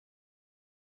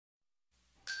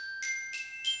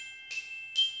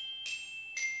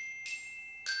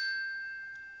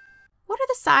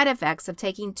the side effects of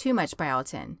taking too much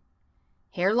biotin?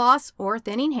 Hair loss or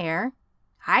thinning hair,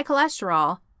 high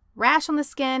cholesterol, rash on the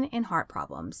skin, and heart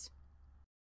problems.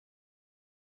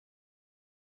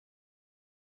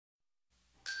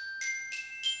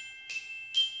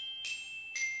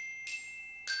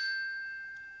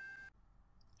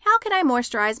 How can I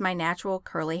moisturize my natural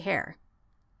curly hair?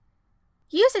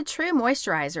 Use a true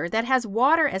moisturizer that has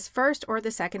water as first or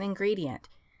the second ingredient.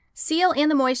 Seal in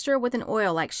the moisture with an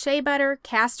oil like shea butter,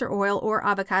 castor oil, or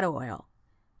avocado oil.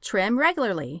 Trim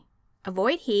regularly.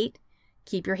 Avoid heat.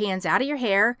 Keep your hands out of your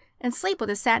hair and sleep with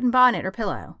a satin bonnet or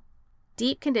pillow.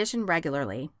 Deep condition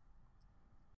regularly.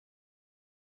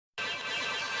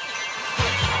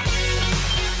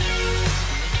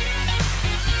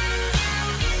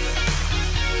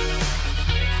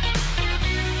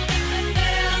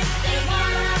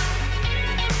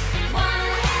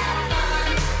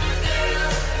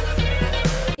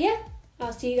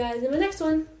 I'll see you guys in the next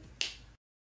one.